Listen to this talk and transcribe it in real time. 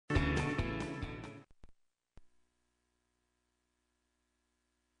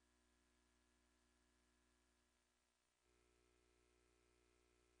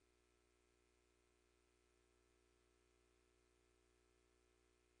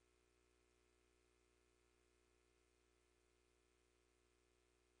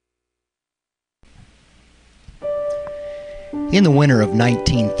In the winter of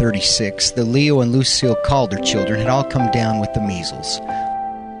 1936, the Leo and Lucile Calder children had all come down with the measles.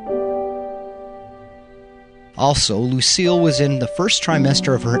 Also, Lucile was in the first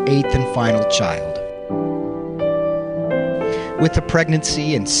trimester of her 8th and final child. With the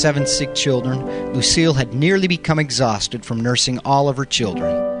pregnancy and 7 sick children, Lucile had nearly become exhausted from nursing all of her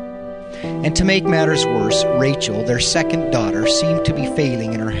children. And to make matters worse, Rachel, their second daughter, seemed to be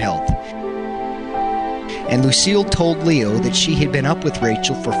failing in her health. And Lucile told Leo that she had been up with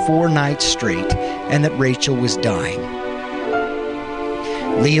Rachel for 4 nights straight and that Rachel was dying.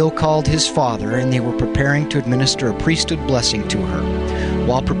 Leo called his father and they were preparing to administer a priesthood blessing to her.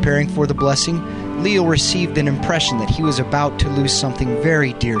 While preparing for the blessing, Leo received an impression that he was about to lose something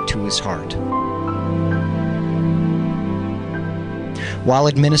very dear to his heart. While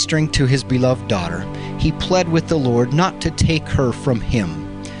administering to his beloved daughter, he pled with the Lord not to take her from him.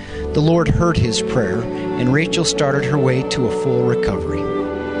 The Lord heard his prayer, and Rachel started her way to a full recovery.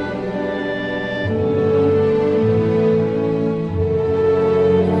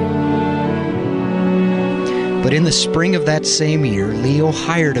 But in the spring of that same year, Leo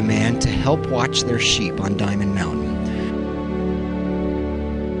hired a man to help watch their sheep on Diamond Mountain.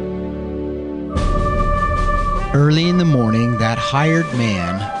 Early in the morning, that hired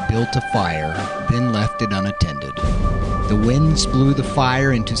man built a fire, then left it unattended. The winds blew the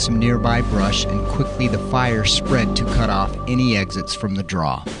fire into some nearby brush, and quickly the fire spread to cut off any exits from the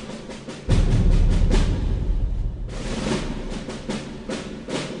draw.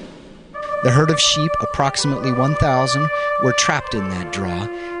 The herd of sheep, approximately 1,000, were trapped in that draw.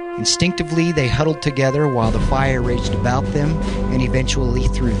 Instinctively, they huddled together while the fire raged about them and eventually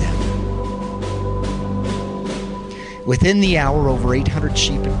through them. Within the hour, over 800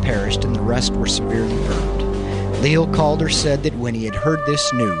 sheep had perished and the rest were severely burned. Leo Calder said that when he had heard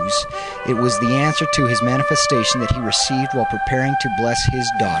this news, it was the answer to his manifestation that he received while preparing to bless his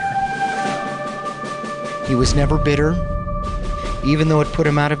daughter. He was never bitter, even though it put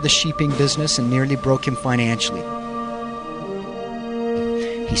him out of the sheeping business and nearly broke him financially.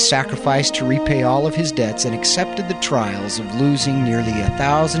 He sacrificed to repay all of his debts and accepted the trials of losing nearly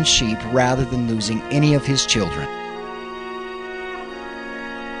 1,000 sheep rather than losing any of his children.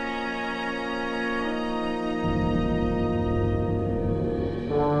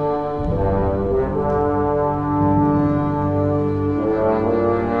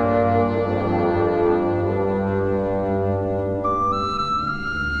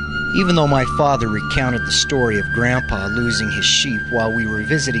 Even though my father recounted the story of Grandpa losing his sheep while we were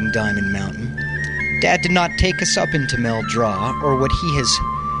visiting Diamond Mountain, Dad did not take us up into Mel Draw or what he has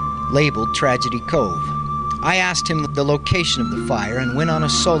labeled Tragedy Cove. I asked him the location of the fire and went on a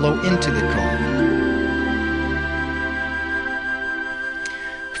solo into the cove.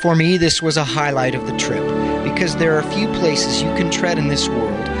 For me, this was a highlight of the trip because there are few places you can tread in this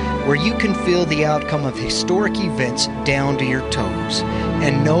world where you can feel the outcome of historic events down to your toes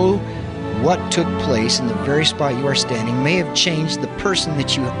and know what took place in the very spot you are standing may have changed the person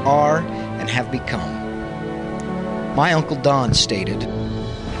that you are and have become. My Uncle Don stated,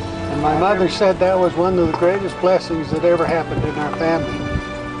 and my mother said that was one of the greatest blessings that ever happened in our family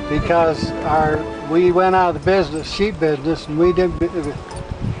because we went out of the sheep business,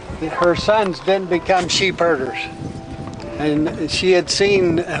 and her sons didn't become sheep herders. And she had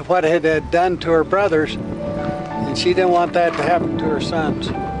seen what it had done to her brothers, and she didn't want that to happen to her sons.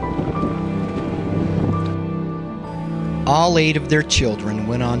 All 8 of their children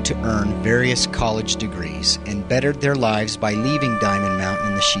went on to earn various college degrees and bettered their lives by leaving Diamond Mountain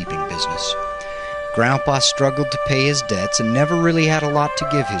in the sheeping business. Grandpa struggled to pay his debts and never really had a lot to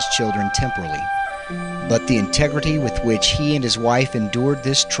give his children temporally. But the integrity with which he and his wife endured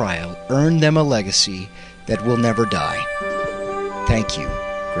this trial earned them a legacy that will never die. Thank you,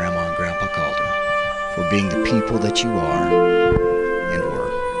 Grandma and Grandpa Calder, for being the people that you are